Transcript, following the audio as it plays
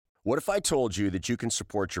What if I told you that you can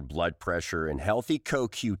support your blood pressure and healthy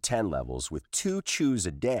CoQ10 levels with 2 chews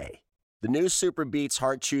a day? The new Super Beats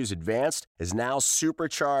Heart Chews Advanced is now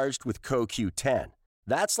supercharged with CoQ10.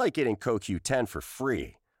 That's like getting CoQ10 for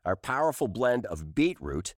free. Our powerful blend of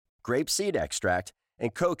beetroot, grapeseed extract,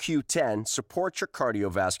 and CoQ10 supports your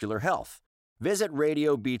cardiovascular health. Visit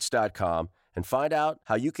radiobeats.com and find out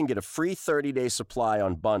how you can get a free 30-day supply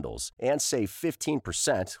on bundles and save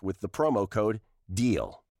 15% with the promo code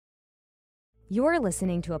DEAL. You're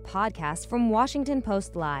listening to a podcast from Washington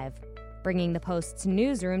Post Live, bringing the Post's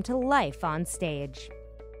newsroom to life on stage.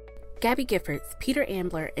 Gabby Giffords, Peter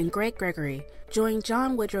Ambler, and Gregory joined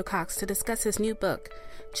John Woodrow Cox to discuss his new book,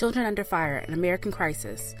 Children Under Fire, An American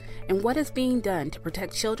Crisis, and what is being done to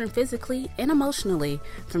protect children physically and emotionally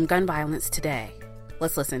from gun violence today.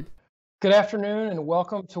 Let's listen. Good afternoon and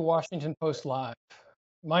welcome to Washington Post Live.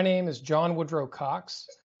 My name is John Woodrow Cox.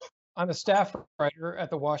 I'm a staff writer at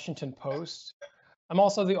the Washington Post. I'm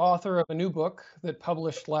also the author of a new book that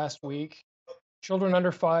published last week, Children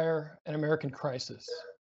Under Fire, An American Crisis.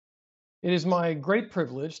 It is my great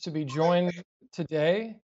privilege to be joined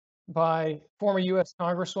today by former U.S.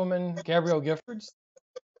 Congresswoman Gabby Giffords.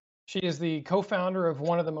 She is the co-founder of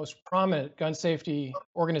one of the most prominent gun safety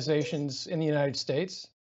organizations in the United States.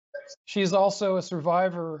 She is also a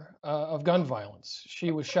survivor of gun violence.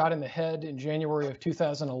 She was shot in the head in January of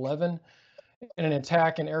 2011 in an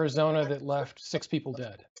attack in Arizona that left 6 people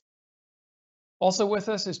dead. Also with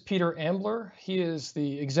us is Peter Ambler. He is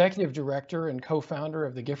the executive director and co-founder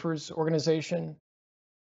of the Giffords organization.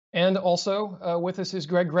 And also with us is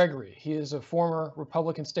Gregory. He is a former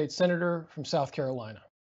Republican state senator from South Carolina.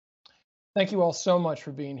 Thank you all so much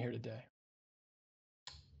for being here today.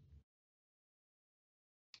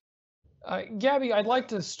 Gabby, I'd like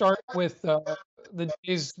to start with the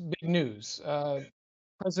day's big news.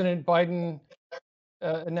 President Biden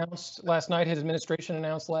announced last night, his administration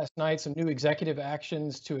announced last night some new executive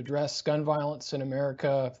actions to address gun violence in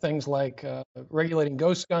America, things like regulating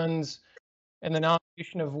ghost guns and the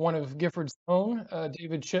nomination of one of Giffords' own,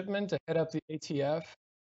 David Chipman, to head up the ATF.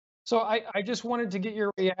 So I just wanted to get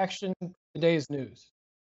your reaction to today's news.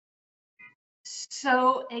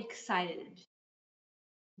 So excited.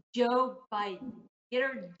 Joe Biden, get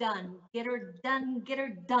her done, get her done, get her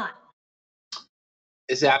done.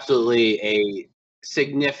 It's absolutely a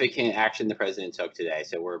significant action the president took today,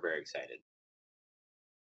 so we're very excited.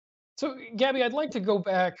 So, Gabby, I'd like to go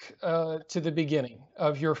back to the beginning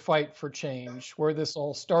of your fight for change, where this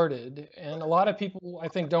all started. And a lot of people, I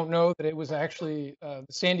think, don't know that it was actually the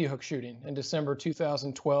Sandy Hook shooting in December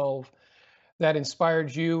 2012 that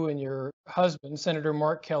inspired you and your husband, Senator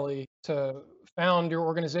Mark Kelly, to found your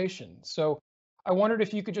organization. So I wondered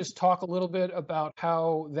if you could just talk a little bit about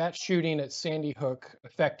how that shooting at Sandy Hook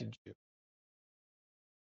affected you.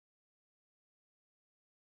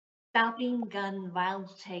 Stopping gun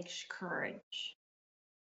violence takes courage.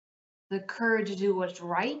 The courage to do what's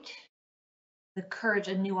right, the courage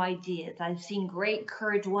of new ideas. I've seen great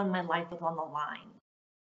courage when my life was on the line.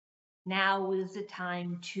 Now is the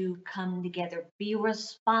time to come together, be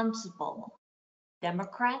responsible.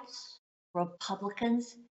 Democrats,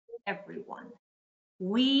 Republicans, everyone.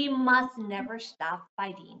 We must never stop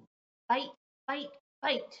fighting. Fight, fight,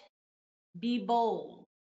 fight. Be bold.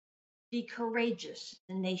 Be courageous.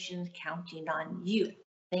 The nation's counting on you.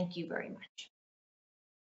 Thank you very much.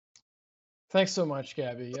 Thanks so much,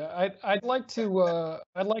 Gabby. I'd like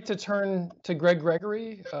to turn to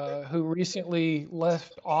Gregory, who recently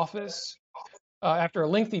left office after a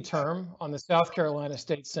lengthy term on the South Carolina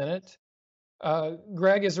State Senate.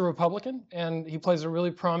 Greg is a Republican, and he plays a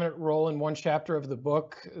really prominent role in one chapter of the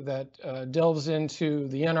book that delves into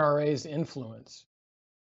the NRA's influence.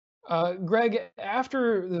 Greg,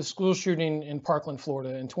 after the school shooting in Parkland,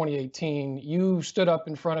 Florida in 2018, you stood up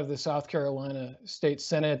in front of the South Carolina State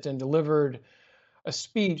Senate and delivered a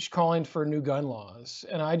speech calling for new gun laws.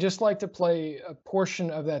 And I'd just like to play a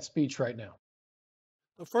portion of that speech right now.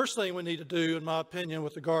 The first thing we need to do, in my opinion,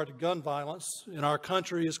 with regard to gun violence in our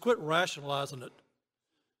country is quit rationalizing it.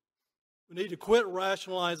 We need to quit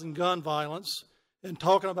rationalizing gun violence and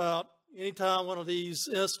talking about anytime one of these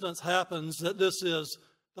incidents happens that this is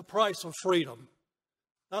the price of freedom.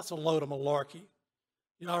 That's a load of malarkey.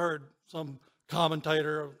 You know, I heard some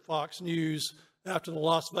commentator of Fox News after the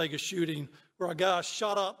Las Vegas shooting where a guy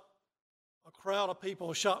shot up a crowd of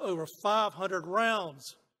people, shot over 500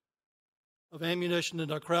 rounds of ammunition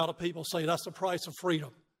into a crowd of people, say that's the price of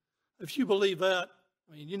freedom. If you believe that,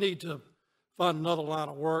 I mean, you need to find another line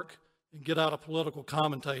of work and get out of political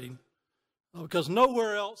commentating, because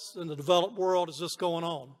nowhere else in the developed world is this going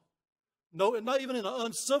on. No, not even in an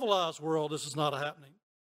uncivilized world, this is not happening.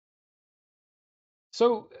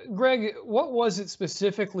 So, Greg, what was it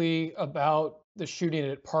specifically about the shooting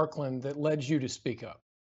at Parkland that led you to speak up?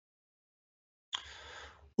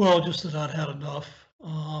 Well, just that I'd had enough.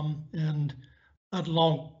 And I'd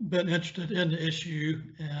long been interested in the issue.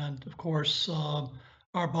 And of course,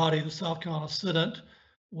 our body, the South Carolina Senate,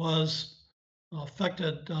 was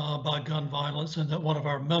affected by gun violence, and that one of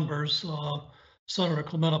our members, Senator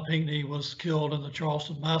Clementa Pinckney, was killed in the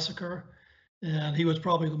Charleston massacre. And he was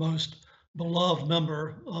probably the most beloved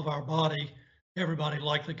member of our body. Everybody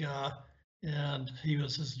liked the guy, and he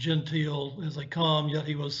was as genteel as they come, yet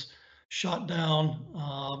he was shot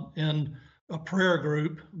down in a prayer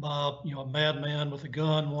group by a madman with a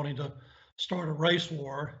gun wanting to start a race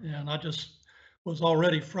war. And I just was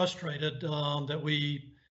already frustrated that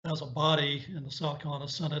we, as a body in the South Carolina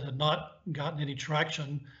Senate, had not gotten any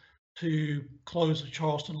traction to close the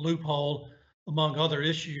Charleston loophole, among other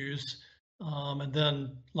issues. And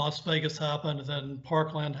then Las Vegas happened, and then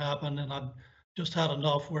Parkland happened, and I just had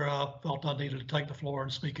enough where I felt I needed to take the floor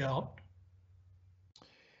and speak out.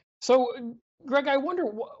 So, Greg, I wonder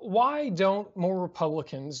why don't more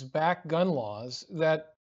Republicans back gun laws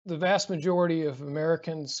that the vast majority of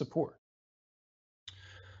Americans support?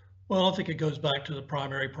 Well, I think it goes back to the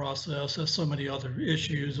primary process, as so many other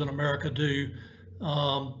issues in America do.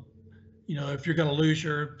 If you're going to lose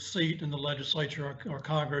your seat in the legislature or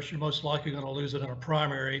Congress, you're most likely going to lose it in a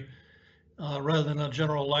primary rather than a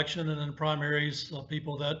general election. And in primaries,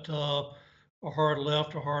 people that are hard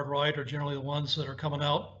left or hard right are generally the ones that are coming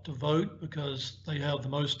out to vote because they have the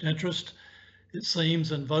most interest, it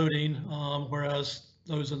seems, in voting, whereas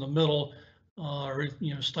those in the middle are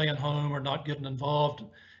staying home or not getting involved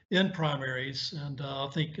in primaries. And I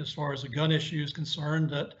think as far as the gun issue is concerned,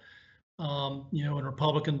 that in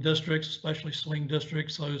Republican districts, especially swing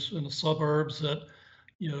districts, those in the suburbs, that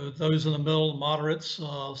those in the middle, moderates,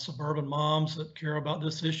 suburban moms that care about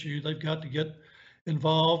this issue, they've got to get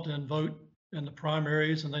involved and vote in the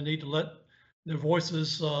primaries, and they need to let their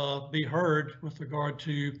voices be heard with regard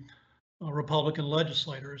to Republican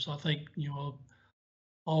legislators. I think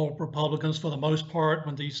all Republicans, for the most part,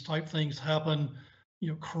 when these type things happen,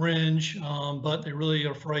 cringe, but they really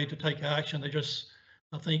are afraid to take action. They just,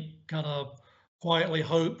 I think, kind of quietly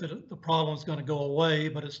hope that the problem is going to go away,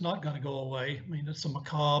 but it's not going to go away. I mean, it's a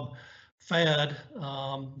macabre fad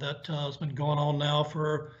that has been going on now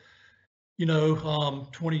for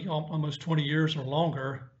 20, almost 20 years or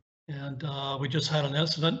longer. And we just had an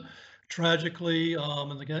incident, tragically,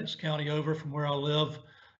 in the next county over from where I live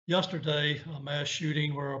yesterday, a mass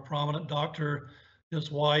shooting where a prominent doctor,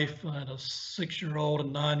 his wife, and a 6-year-old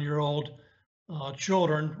and 9-year-old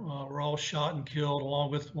children were all shot and killed, along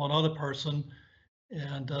with one other person.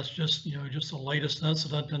 And that's just the latest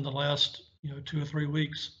incident in the last 2 or 3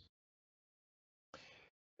 weeks.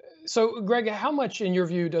 So, Greg, how much, in your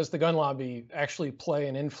view, does the gun lobby actually play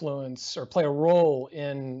an influence or play a role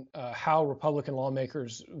in how Republican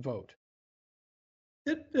lawmakers vote?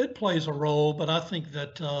 It plays a role, but I think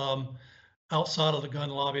that outside of the gun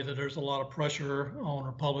lobby, that there's a lot of pressure on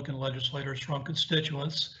Republican legislators from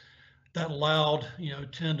constituents, that loud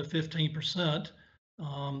 10 to 15%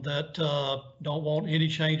 that don't want any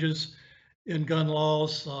changes in gun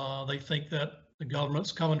laws. They think that the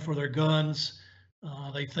government's coming for their guns.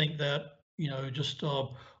 They think that just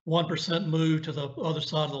 1% move to the other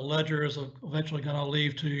side of the ledger is eventually going to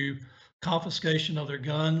lead to confiscation of their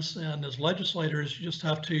guns. And as legislators, you just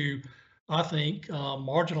have to, I think,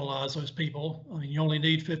 marginalize those people. I mean, you only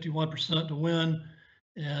need 51% to win,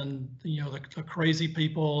 and the crazy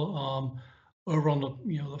people over on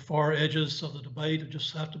the far edges of the debate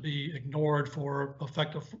just have to be ignored for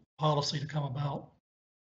effective policy to come about.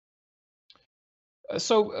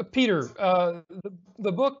 So, Peter,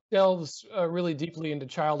 the book delves really deeply into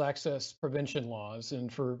child access prevention laws.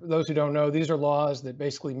 And for those who don't know, these are laws that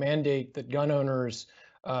basically mandate that gun owners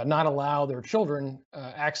not allow their children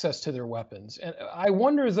access to their weapons. And I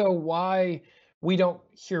wonder, though, why we don't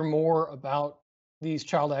hear more about these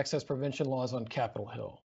child access prevention laws on Capitol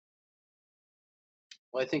Hill.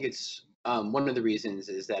 Well, I think it's one of the reasons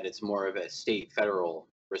is that it's more of a state-federal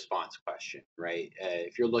response question, right?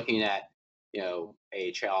 If you're looking at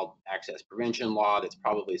a child access prevention law, that's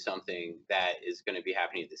probably something that is going to be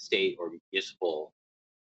happening at the state or municipal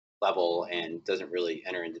level and doesn't really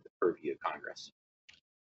enter into the purview of Congress.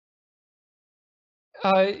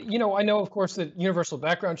 I know, of course, that universal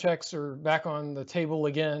background checks are back on the table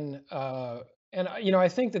again. And I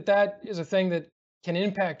think that is a thing that can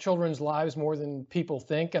impact children's lives more than people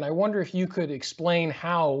think. And I wonder if you could explain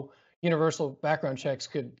how universal background checks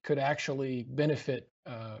could actually benefit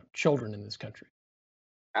children in this country.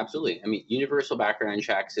 Absolutely. I mean, universal background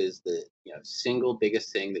checks is the single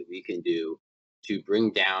biggest thing that we can do to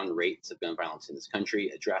bring down rates of gun violence in this country,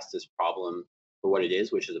 address this problem for what it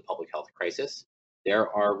is, which is a public health crisis. There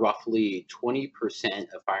are roughly 20%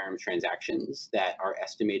 of firearms transactions that are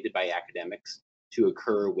estimated by academics to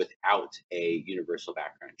occur without a universal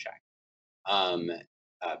background check. Um,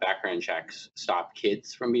 Background checks stop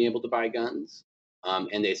kids from being able to buy guns,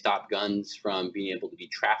 and they stop guns from being able to be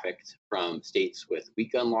trafficked from states with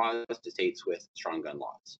weak gun laws to states with strong gun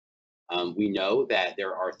laws. We know that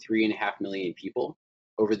there are 3.5 million people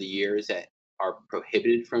over the years that are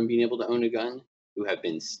prohibited from being able to own a gun who have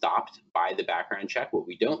been stopped by the background check. What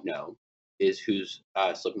we don't know is who's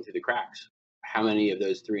slipping through the cracks. How many of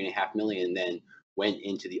those 3.5 million then went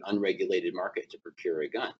into the unregulated market to procure a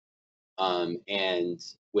gun? And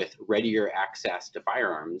with readier access to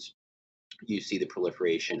firearms, you see the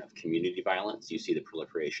proliferation of community violence, you see the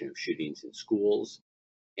proliferation of shootings in schools,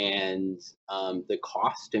 and the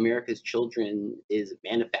cost to America's children is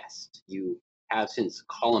manifest. You have, since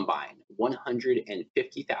Columbine,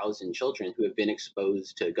 150,000 children who have been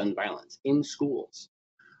exposed to gun violence in schools.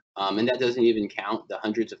 And that doesn't even count the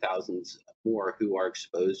hundreds of thousands more who are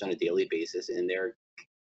exposed on a daily basis in their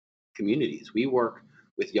communities. We work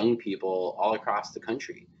with young people all across the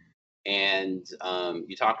country. And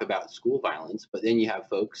you talk about school violence, but then you have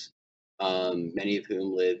folks, many of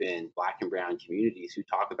whom live in Black and brown communities, who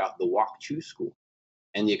talk about the walk to school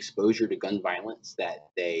and the exposure to gun violence that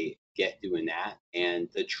they get doing that and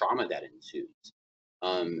the trauma that ensues.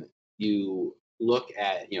 You look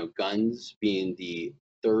at guns being the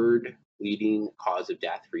third leading cause of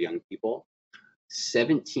death for young people.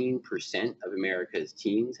 17% of America's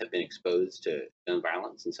teens have been exposed to gun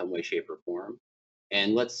violence in some way, shape, or form.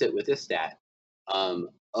 And let's sit with this stat.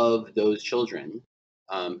 Of those children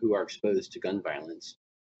who are exposed to gun violence,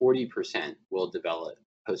 40% will develop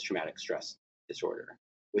post-traumatic stress disorder,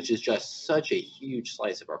 which is just such a huge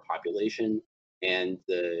slice of our population and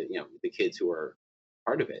the kids who are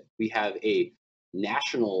part of it. We have a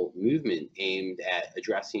national movement aimed at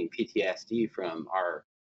addressing PTSD from our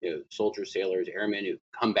soldiers, sailors, airmen who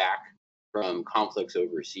come back from conflicts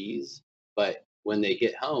overseas, but when they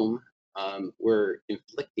get home, we're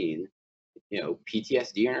inflicting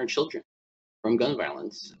PTSD on our children from gun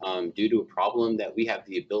violence due to a problem that we have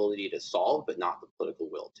the ability to solve, but not the political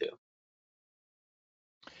will to.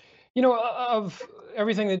 Of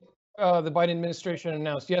everything that the Biden administration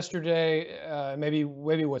announced yesterday, maybe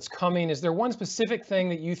what's coming, is there one specific thing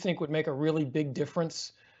that you think would make a really big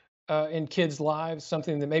difference in kids' lives,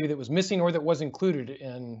 something that maybe that was missing or that was included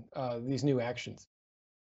in these new actions?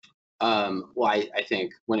 Well, I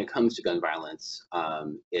think when it comes to gun violence,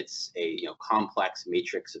 it's a complex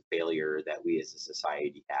matrix of failure that we as a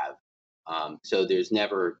society have. So there's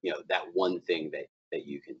never that one thing that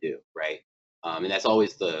you can do, right? And that's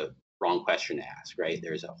always the wrong question to ask, right?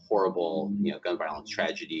 There's a horrible gun violence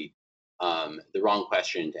tragedy. The wrong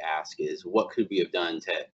question to ask is what could we have done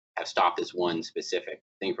to have stopped this one specific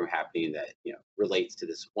thing from happening that relates to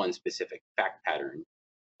this one specific fact pattern.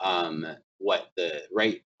 What the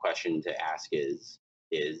right question to ask is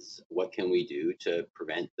what can we do to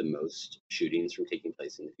prevent the most shootings from taking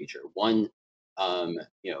place in the future? One,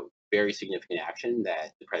 very significant action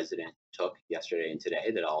that the president took yesterday and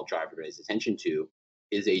today that I'll draw everybody's attention to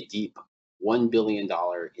is a deep $1 billion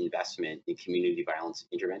investment in community violence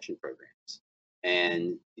intervention programs.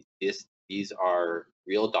 And these are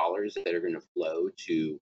real dollars that are going to flow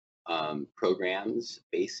to programs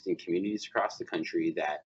based in communities across the country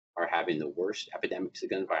that are having the worst epidemics of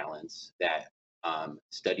gun violence, that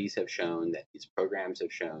studies have shown, that these programs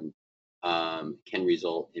have shown can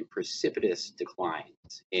result in precipitous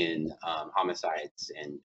declines in homicides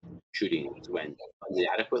and shootings when funded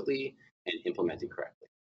adequately and implemented correctly.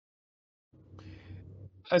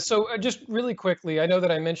 So just really quickly, I know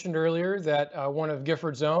that I mentioned earlier that one of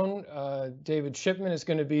Giffords' own, David Shipman, is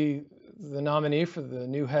going to be the nominee for the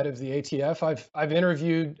new head of the ATF. I've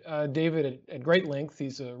interviewed David at great length.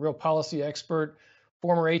 He's a real policy expert,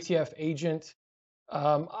 former ATF agent.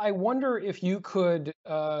 I wonder if you could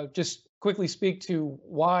just quickly speak to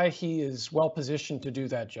why he is well positioned to do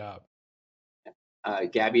that job.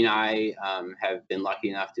 Gabby and I have been lucky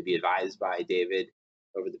enough to be advised by David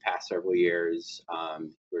over the past several years.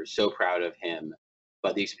 We're so proud of him.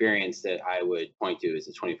 But the experience that I would point to is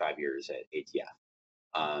the 25 years at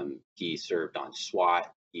ATF. He served on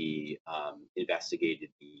SWAT. He investigated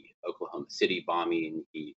the Oklahoma City bombing.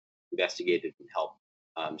 He investigated and helped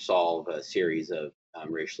solve a series of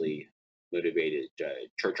racially motivated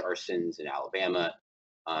church arsons in Alabama.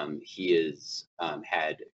 He has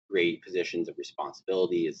had great positions of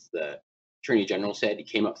responsibility as the Attorney General said, he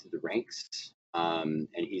came up through the ranks, and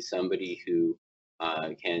he's somebody who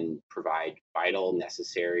can provide vital,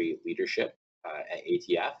 necessary leadership at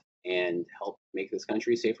ATF and help make this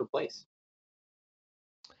country a safer place.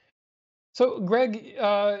 So, Greg,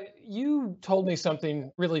 you told me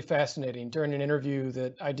something really fascinating during an interview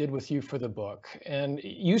that I did with you for the book. And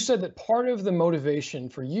you said that part of the motivation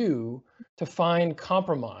for you to find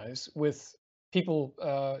compromise with people,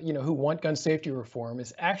 who want gun safety reform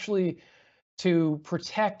is actually to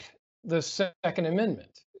protect the Second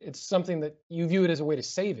Amendment. It's something that you view it as a way to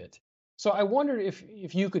save it. So I wondered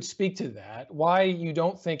if you could speak to that, why you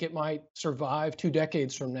don't think it might survive 2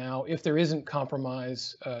 decades from now if there isn't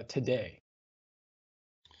compromise today.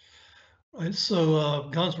 Right, so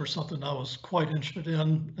guns were something I was quite interested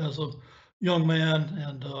in as a young man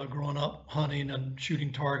and growing up hunting and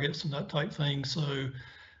shooting targets and that type thing. So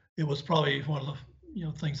it was probably one of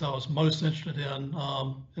the things I was most interested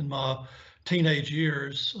in my teenage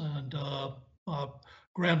years. And my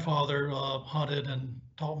grandfather hunted and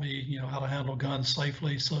taught me how to handle guns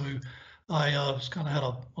safely. So I kind of had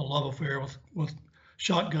a love affair with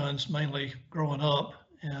shotguns mainly growing up,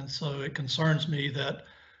 and so it concerns me that,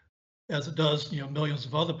 as it does millions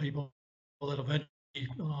of other people, that eventually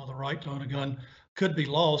the right to own a gun could be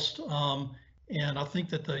lost. And I think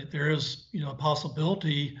that there is a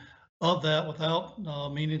possibility of that without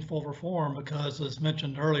meaningful reform, because, as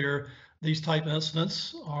mentioned earlier, these type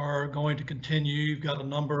incidents are going to continue. You've got a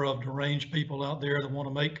number of deranged people out there that want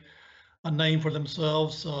to make a name for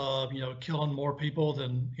themselves, killing more people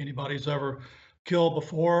than anybody's ever killed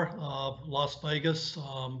before. Las Vegas,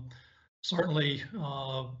 certainly,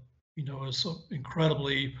 is an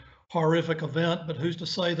incredibly horrific event, but who's to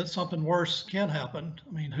say that something worse can happen?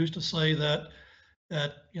 I mean, who's to say that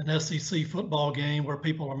at an SEC football game where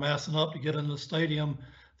people are massing up to get into the stadium,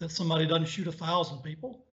 that somebody doesn't shoot 1,000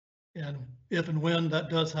 people? And if and when that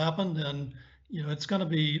does happen, then it's going to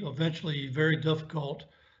be eventually very difficult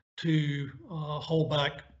to hold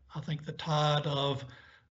back, I think, the tide of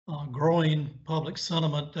growing public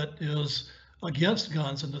sentiment that is against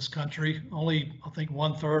guns in this country. Only, I think,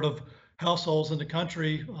 1/3 of households in the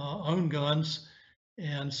country own guns,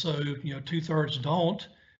 and so 2/3 don't.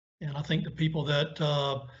 And I think the people that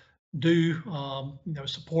do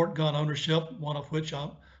support gun ownership, one of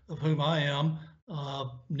whom I am,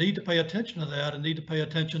 need to pay attention to that and need to pay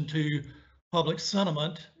attention to public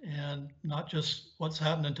sentiment, and not just what's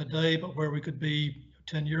happening today, but where we could be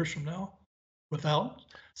 10 years from now without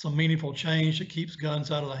some meaningful change that keeps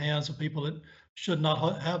guns out of the hands of people that should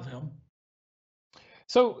not have them.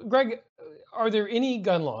 So, Greg, are there any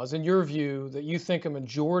gun laws, in your view, that you think a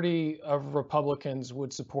majority of Republicans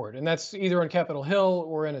would support? And that's either on Capitol Hill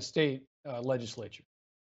or in a state legislature.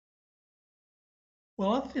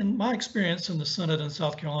 Well, in my experience in the Senate in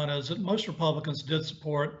South Carolina is that most Republicans did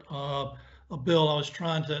support a bill I was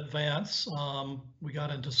trying to advance. We got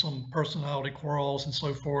into some personality quarrels and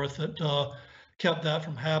so forth that kept that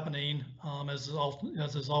from happening, as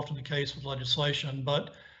is often the case with legislation.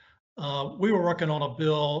 But we were working on a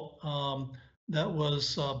bill that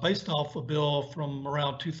was based off a bill from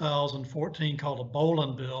around 2014 called the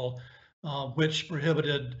Bolin Bill, which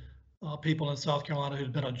prohibited people in South Carolina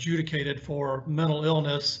who'd been adjudicated for mental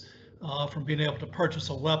illness from being able to purchase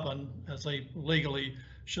a weapon, as they legally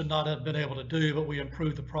should not have been able to do. But we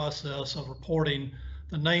improved the process of reporting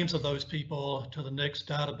the names of those people to the NICS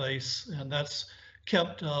database, and that's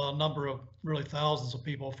kept a number of, really thousands of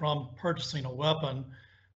people from purchasing a weapon.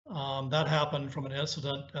 That happened from an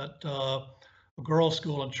incident at a girls'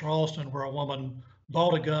 school in Charleston, where a woman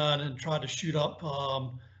bought a gun and tried to shoot up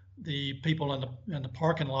the people in the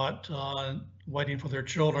parking lot waiting for their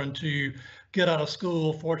children to get out of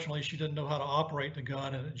school. Fortunately, she didn't know how to operate the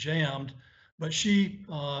gun and it jammed, but she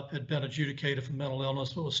had been adjudicated for mental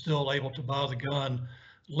illness, but was still able to buy the gun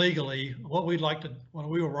legally. What we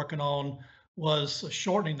were working on was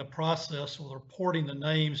shortening the process of reporting the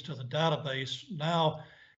names to the database. Now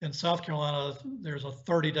in South Carolina, there's a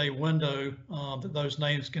 30-day window that those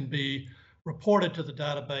names can be reported to the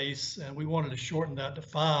database, and we wanted to shorten that to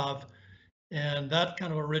 5. And that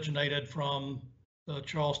kind of originated from the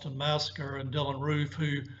Charleston massacre and Dylan Roof,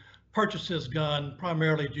 who purchased his gun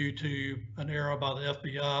primarily due to an error by the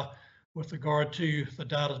FBI with regard to the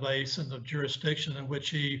database and the jurisdiction in which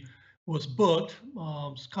he was booked.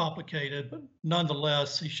 It's complicated, but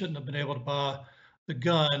nonetheless, he shouldn't have been able to buy the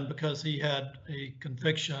gun because he had a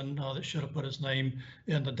conviction that should have put his name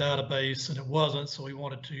in the database, and it wasn't. So we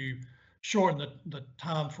wanted to shorten the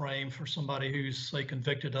time frame for somebody who's, say,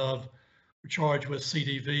 convicted of or charged with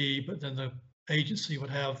CDV, but then the agency would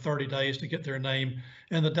have 30 days to get their name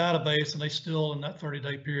in the database, and they still, in that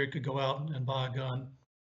 30-day period, could go out and buy a gun.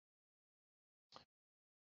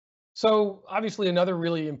 So obviously another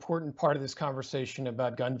really important part of this conversation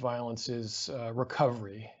about gun violence is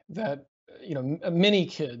recovery. That many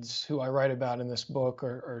kids who I write about in this book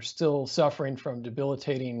are still suffering from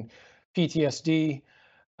debilitating PTSD.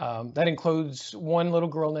 That includes one little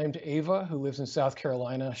girl named Ava who lives in South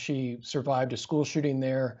Carolina. She survived a school shooting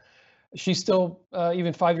there. She's still,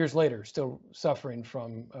 even 5 years later, still suffering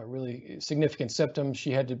from really significant symptoms. She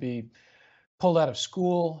had to be pulled out of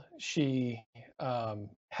school. She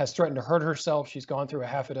has threatened to hurt herself. She's gone through a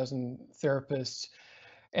half a dozen therapists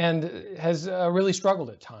and has really struggled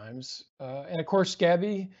at times. And of course,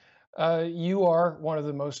 Gabby, you are one of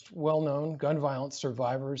the most well-known gun violence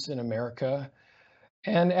survivors in America.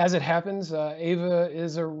 And as it happens, Ava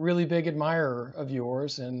is a really big admirer of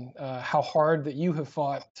yours and how hard that you have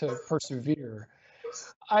fought to persevere.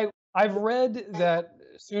 I've read that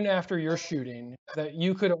soon after your shooting that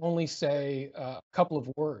you could only say a couple of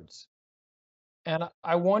words. And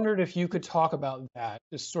I wondered if you could talk about that,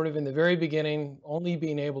 just sort of in the very beginning, only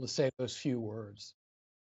being able to say those few words.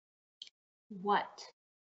 What?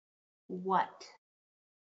 What?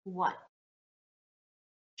 What?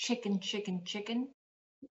 Chicken, chicken, chicken.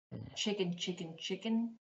 Chicken, chicken,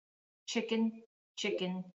 chicken. Chicken,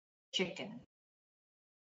 chicken, chicken.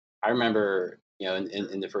 I remember,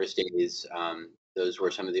 in the first days, those were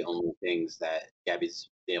some of the only things that Gabby's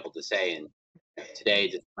been able to say. And today,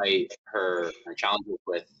 despite her challenges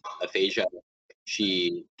with aphasia,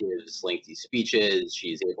 she gives lengthy speeches.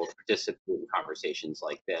 She's able to participate in conversations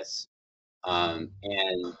like this. And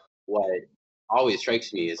what always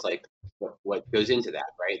strikes me is like what goes into that,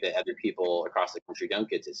 right? That other people across the country don't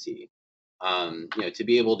get to see. To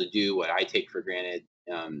be able to do what I take for granted,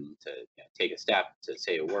 to take a step, to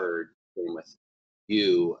say a word, same with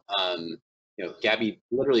you. Gabby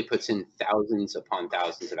literally puts in thousands upon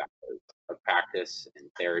thousands of hours of practice and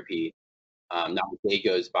therapy. Not a day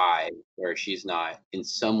goes by where she's not, in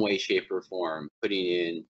some way, shape, or form, putting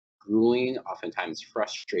in grueling, oftentimes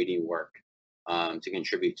frustrating work to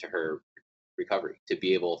contribute to her recovery, to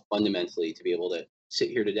be able fundamentally to be able to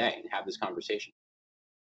sit here today and have this conversation.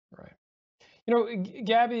 Right.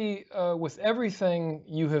 Gabby, with everything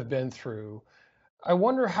you have been through, I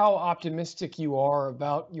wonder how optimistic you are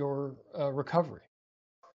about your recovery.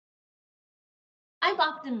 I'm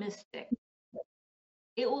optimistic.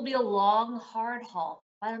 It will be a long, hard haul,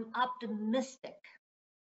 but I'm optimistic.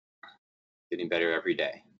 Getting better every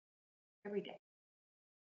day. Every day.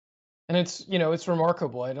 And it's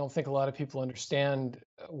remarkable. I don't think a lot of people understand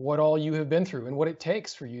what all you have been through and what it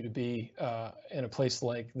takes for you to be in a place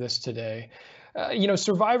like this today.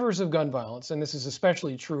 Survivors of gun violence, and this is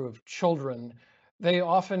especially true of children, they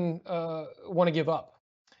often want to give up.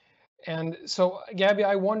 And so, Gabby,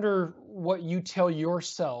 I wonder what you tell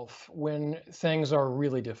yourself when things are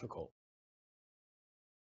really difficult.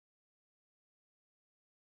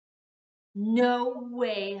 No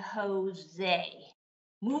way, Jose.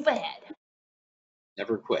 Move ahead.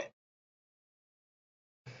 Never quit.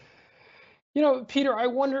 Peter, I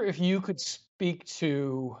wonder if you could speak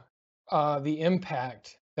to the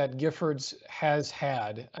impact that Giffords has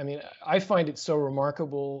had. I mean, I find it so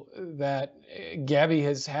remarkable that Gabby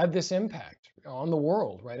has had this impact on the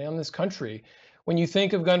world, right, on this country. When you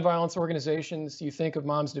think of gun violence organizations, you think of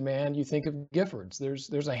Moms Demand, you think of Giffords.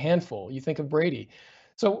 There's a handful. You think of Brady.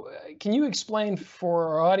 So can you explain for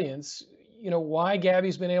our audience, why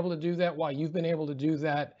Gabby's been able to do that, why you've been able to do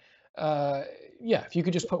that? If you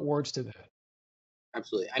could just put words to that.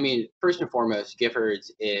 Absolutely. I mean, first and foremost,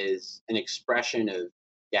 Giffords is an expression of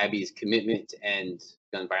Gabby's commitment to end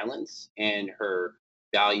gun violence and her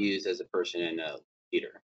values as a person and a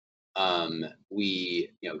leader.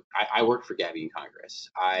 I worked for Gabby in Congress.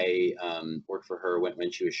 I worked for her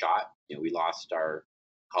when she was shot. We lost our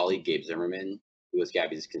colleague, Gabe Zimmerman, who was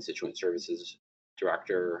Gabby's constituent services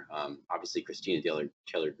director. Obviously, Christina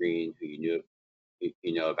Taylor Greene, who you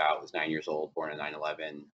know about, was 9 years old, born in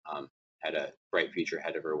 9/11, had a bright future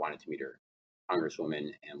ahead of her, wanted to meet her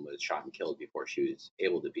congresswoman, and was shot and killed before she was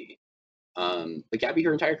able to be. But Gabby,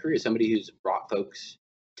 her entire career, is somebody who's brought folks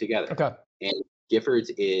together. Okay. And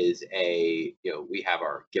Giffords is we have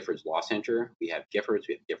our Giffords Law Center, we have Giffords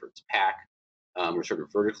PAC. We're sort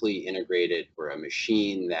of vertically integrated. We're a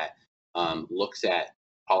machine that looks at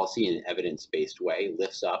policy in an evidence-based way,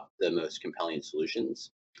 lifts up the most compelling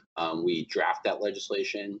solutions. We draft that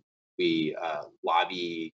legislation. We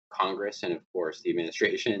lobby Congress and, of course, the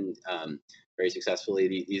administration very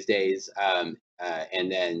successfully these days, and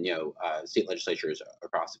then state legislatures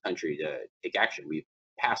across the country to take action. We've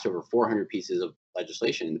passed over 400 pieces of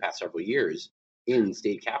legislation in the past several years in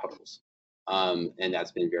state capitals. And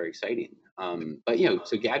that's been very exciting. But,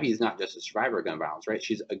 so Gabby is not just a survivor of gun violence, right?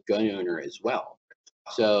 She's a gun owner as well.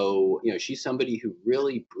 So, she's somebody who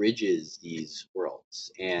really bridges these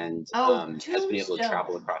worlds and has been able to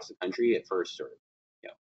travel across the country at first, sort of,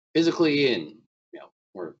 physically, and,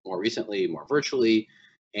 more recently, more virtually,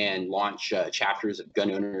 and launch chapters of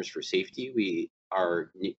Gun Owners for Safety. We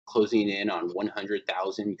are closing in on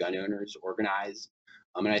 100,000 gun owners organized.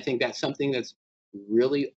 And I think that's something that's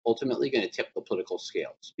really ultimately going to tip the political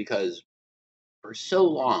scales, because for so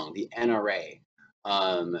long, the NRA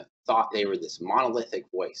thought they were this monolithic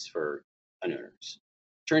voice for gun owners.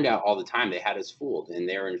 Turned out all the time they had us fooled, and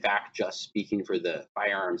they're in fact just speaking for the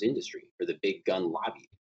firearms industry, for the big gun lobby.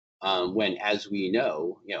 When, as we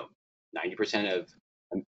know, 90% of,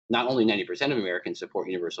 not only 90% of Americans support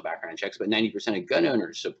universal background checks, but 90% of gun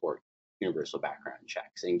owners support universal background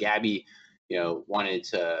checks. And Gabby, wanted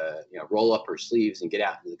to, roll up her sleeves and get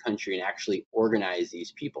out into the country and actually organize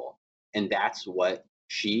these people. And that's what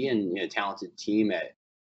she and talented team at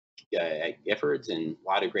Giffords and a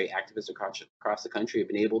lot of great activists across the country have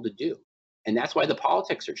been able to do. And that's why the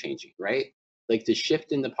politics are changing, right? Like the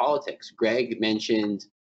shift in the politics. Greg mentioned,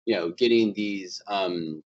 getting these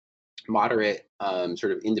moderate,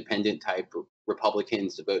 sort of independent type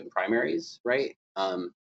Republicans to vote in primaries, right?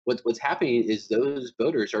 What's happening is those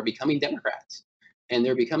voters are becoming Democrats, and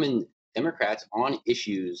they're becoming Democrats on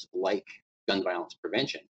issues like gun violence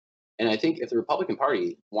prevention. And I think if the Republican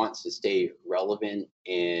Party wants to stay relevant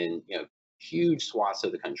in huge swaths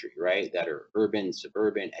of the country, right, that are urban,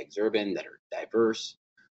 suburban, exurban, that are diverse,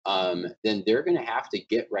 then they're going to have to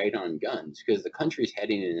get right on guns, because the country's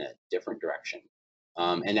heading in a different direction.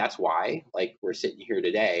 And that's why, like, we're sitting here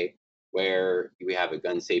today, where we have a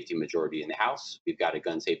gun safety majority in the House, we've got a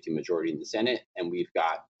gun safety majority in the Senate, and we've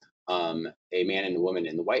got a man and a woman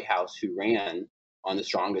in the White House who ran on the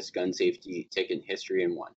strongest gun safety ticket in history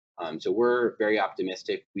and won. So we're very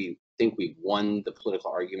optimistic. We think we've won the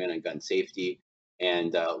political argument on gun safety,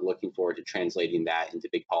 and looking forward to translating that into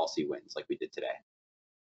big policy wins like we did today.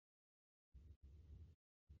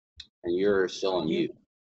 And you're still on mute.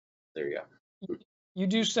 There you go. You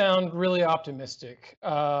do sound really optimistic.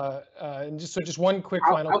 And just one quick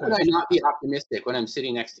final question. How could I not be optimistic when I'm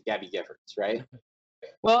sitting next to Gabby Giffords, right?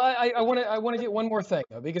 Well, I want to get one more thing,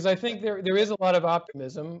 though, because I think there is a lot of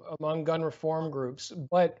optimism among gun reform groups,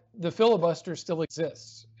 but the filibuster still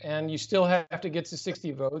exists, and you still have to get to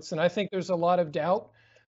 60 votes. And I think there's a lot of doubt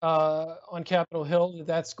on Capitol Hill that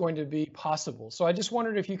that's going to be possible. So I just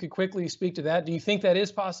wondered if you could quickly speak to that. Do you think that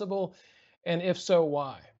is possible? And if so,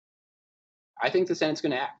 why? I think the Senate's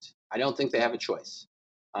going to act. I don't think they have a choice.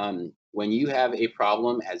 When you have a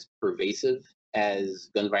problem as pervasive as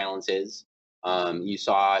gun violence is, you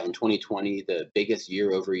saw in 2020 the biggest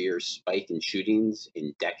year-over-year spike in shootings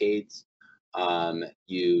in decades.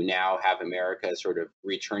 You now have America sort of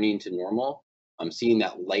returning to normal, seeing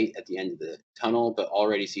that light at the end of the tunnel, but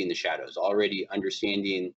already seeing the shadows, already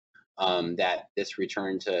understanding that this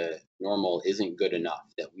return to normal isn't good enough,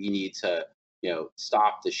 that we need to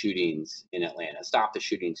stop the shootings in Atlanta, stop the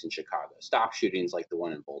shootings in Chicago, stop shootings like the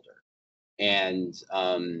one in Boulder. And,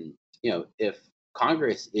 if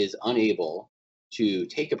Congress is unable to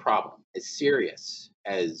take a problem as serious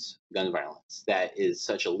as gun violence, that is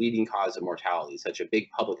such a leading cause of mortality, such a big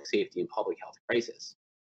public safety and public health crisis,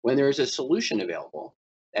 when there is a solution available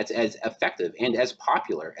that's as effective and as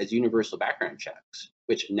popular as universal background checks,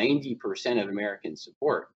 which 90% of Americans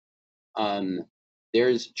support,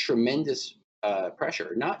 there's tremendous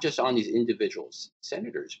pressure, not just on these individual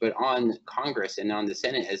senators, but on Congress and on the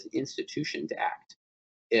Senate as an institution to act.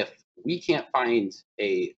 If we can't find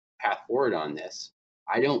a path forward on this,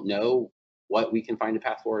 I don't know what we can find a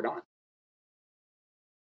path forward on.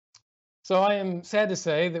 So I am sad to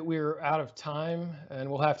say that we're out of time, and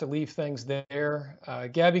we'll have to leave things there.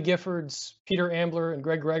 Gabby Giffords, Peter Ambler, and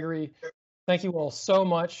Gregory, thank you all so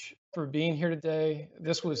much for being here today.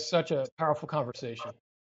 This was such a powerful conversation.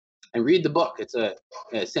 And read the book. It's an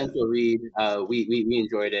essential read. We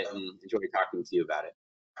enjoyed it and enjoyed talking to you about it.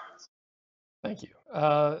 Thank you.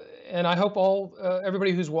 And I hope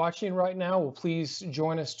everybody who's watching right now will please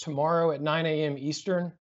join us tomorrow at 9 a.m.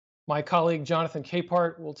 Eastern. My colleague Jonathan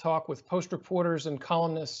Capehart will talk with Post reporters and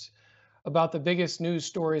columnists about the biggest news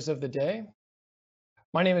stories of the day.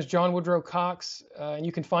 My name is John Woodrow Cox, and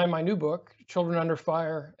you can find my new book, Children Under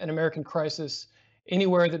Fire: An American Crisis,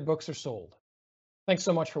 anywhere that books are sold. Thanks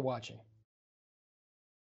so much for watching.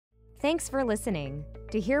 Thanks for listening.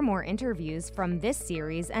 To hear more interviews from this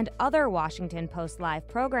series and other Washington Post Live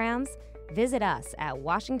programs, visit us at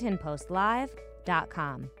WashingtonPostLive.com.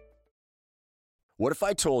 CoQ10life.com. What if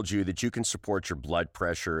I told you that you can support your blood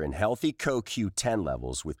pressure and healthy CoQ10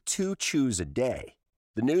 levels with 2 chews a day?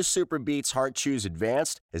 The new Super Beats Heart Chews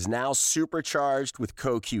Advanced is now supercharged with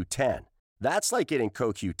CoQ10. That's like getting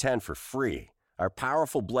CoQ10 for free. Our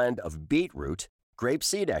powerful blend of beetroot,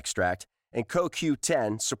 grapeseed extract, and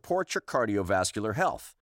CoQ10 supports your cardiovascular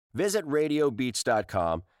health. Visit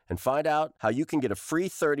radiobeats.com and find out how you can get a free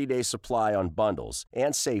 30-day supply on bundles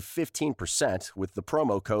and save 15% with the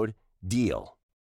promo code DEAL.